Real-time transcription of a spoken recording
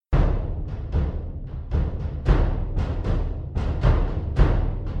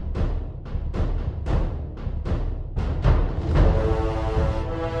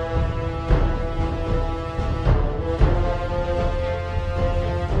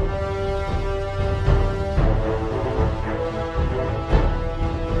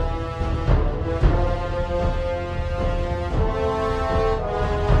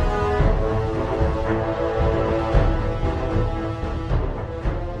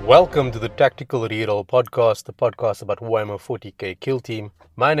Welcome to the Tactical Reroll podcast, the podcast about Warhammer 40k Kill Team.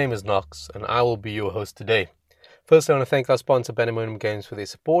 My name is Knox, and I will be your host today. First, I want to thank our sponsor, Pandemonium Games, for their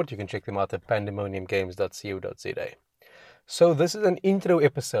support. You can check them out at pandemoniumgames.co.za. So this is an intro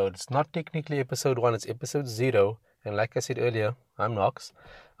episode. It's not technically episode 1, it's episode 0. And like I said earlier, I'm Knox.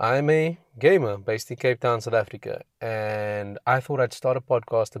 I'm a gamer based in Cape Town, South Africa. And I thought I'd start a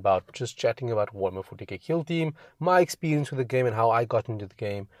podcast about just chatting about Warhammer 40k Kill Team, my experience with the game and how I got into the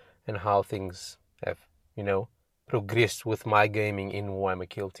game and how things have, progressed with my gaming in Warhammer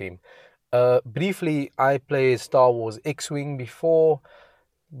Kill Team. Briefly, I played Star Wars X-Wing before,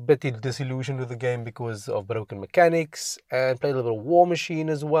 bit disillusioned with the game because of broken mechanics, and played a little bit of War Machine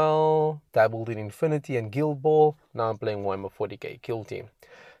as well, dabbled in Infinity and Guild Ball. Now I'm playing Warhammer 40k Kill Team.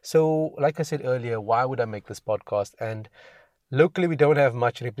 So, like I said earlier, why would I make this podcast? And locally, we don't have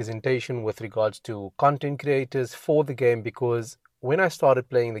much representation with regards to content creators for the game, because when I started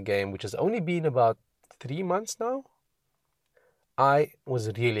playing the game, which has only been about 3 months now, I was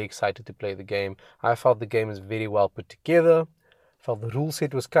really excited to play the game. I felt the game is very well put together. Felt the rule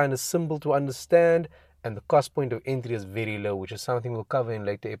set was kind of simple to understand, and the cost point of entry is very low, which is something we'll cover in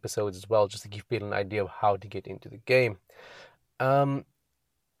later episodes as well, just to give people an idea of how to get into the game.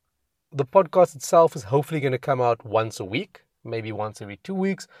 The podcast itself is hopefully going to come out once a week, maybe once every 2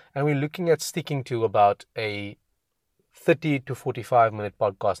 weeks, and we're looking at sticking to about a 30 to 45 minute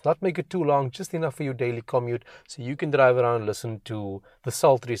podcast. Not make it too long, just enough for your daily commute so you can drive around and listen to the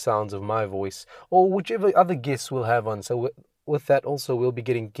sultry sounds of my voice or whichever other guests we'll have on. So with that also, we'll be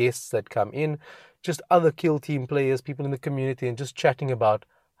getting guests that come in, just other Kill Team players, people in the community, and just chatting about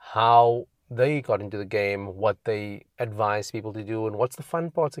how they got into the game, what they advise people to do, and what's the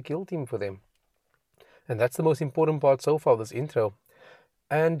fun parts of Kill Team for them. And that's the most important part so far, this intro.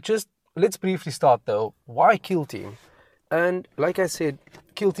 And just let's briefly start though. Why Kill Team? And like I said,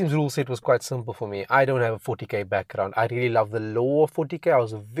 Kill Team's rule set was quite simple for me. I don't have a 40k background. I really love the lore of 40k. I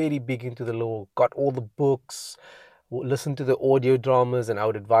was very big into the lore, got all the books, listened to the audio dramas, and I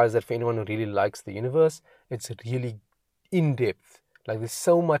would advise that for anyone who really likes the universe, it's really in-depth. Like, there's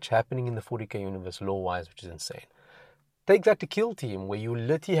so much happening in the 40k universe lore-wise, which is insane. Take that to Kill Team, where you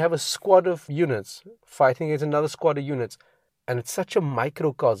literally have a squad of units fighting against another squad of units, and it's such a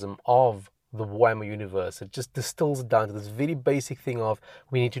microcosm of the Warhammer universe. It just distills down to this very basic thing of,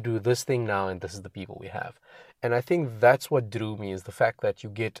 we need to do this thing now, and this is the people we have. And I think that's what drew me, is the fact that you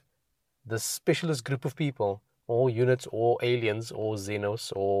get this specialist group of people, or units, or aliens, or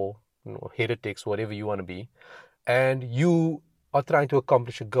Xenos, or heretics, whatever you want to be, and you are trying to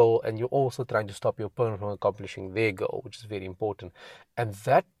accomplish a goal, and you're also trying to stop your opponent from accomplishing their goal, which is very important. And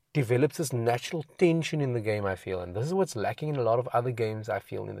that develops this natural tension in the game, I feel, and this is what's lacking in a lot of other games, I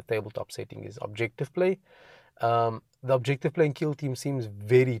feel, in the tabletop setting, is objective play. The objective play in Kill Team seems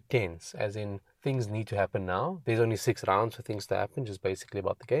very tense, as in things need to happen now. There's only 6 rounds for things to happen, just basically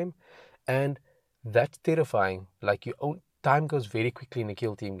about the game, and that's terrifying. Like, time goes very quickly in a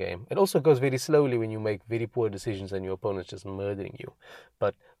Kill Team game. It also goes very slowly when you make very poor decisions and your opponent's just murdering you.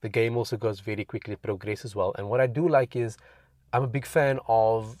 But the game also goes very quickly, progresses well. And what I do like is, I'm a big fan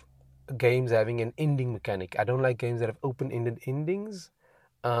of games having an ending mechanic. I don't like games that have open-ended endings.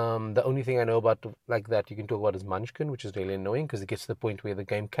 The only thing I know about like that you can talk about is Munchkin, which is really annoying because it gets to the point where the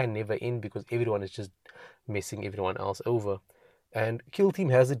game can never end because everyone is just messing everyone else over. And Kill Team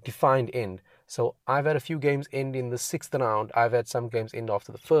has a defined end. So I've had a few games end in the 6th round. I've had some games end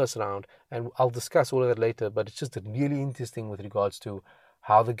after the 1st round. And I'll discuss all of that later. But it's just really interesting with regards to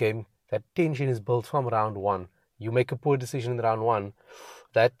how the game, that tension is built from round 1. You make a poor decision in round 1,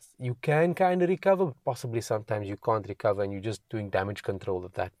 that you can kind of recover, but possibly sometimes you can't recover and you're just doing damage control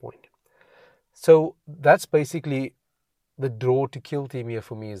at that point. So that's basically the draw to Kill Team here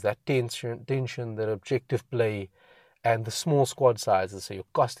for me, is that tension, that objective play, and the small squad sizes. So your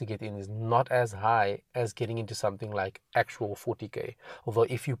cost to get in is not as high as getting into something like actual 40k. Although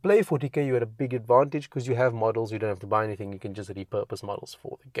if you play 40k, you have a big advantage because you have models, you don't have to buy anything, you can just repurpose models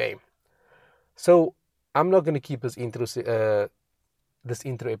for the game. So I'm not going to keep this intro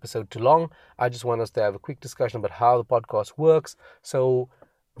episode too long. I just want us to have a quick discussion about how the podcast works. So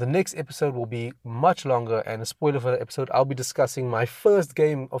the next episode will be much longer, and a spoiler for the episode, I'll be discussing my first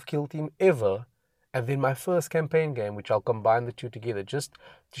game of Kill Team ever, and then my first campaign game, which I'll combine the two together just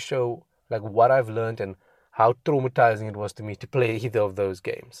to show like what I've learned and how traumatizing it was to me to play either of those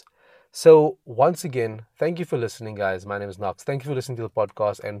games. So once again, thank you for listening, guys. My name is Knox. Thank you for listening to the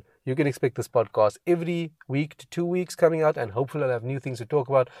podcast, and you can expect this podcast every week to 2 weeks coming out, and hopefully I'll have new things to talk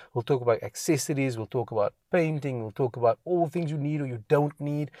about. We'll talk about accessories, we'll talk about painting, we'll talk about all things you need or you don't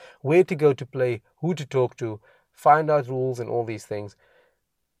need, where to go to play, who to talk to, find out rules and all these things.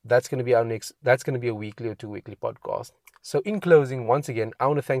 that's going to be a weekly or 2 weekly podcast. So in closing, once again, I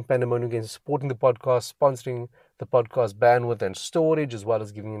want to thank Pandemonium Games for supporting the podcast, sponsoring the podcast bandwidth and storage, as well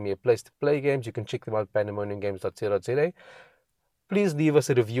as giving me a place to play games. You can check them out at pandemoniumgames.co.za. Please leave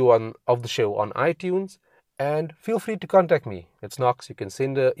us a review of the show on iTunes, and feel free to contact me. It's Knox. You can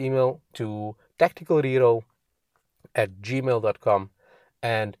send an email to tacticalrero@gmail.com,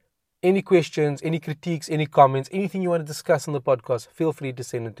 and any questions, any critiques, any comments, anything you want to discuss on the podcast, feel free to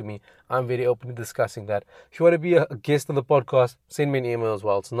send it to me. I'm very open to discussing that. If you want to be a guest on the podcast, send me an email as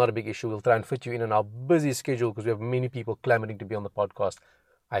well. It's not a big issue. We'll try and fit you in our busy schedule because we have many people clamoring to be on the podcast,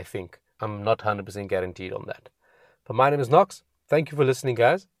 I think. I'm not 100% guaranteed on that. But my name is Knox. Thank you for listening,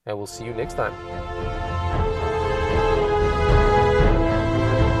 guys, and we'll see you next time.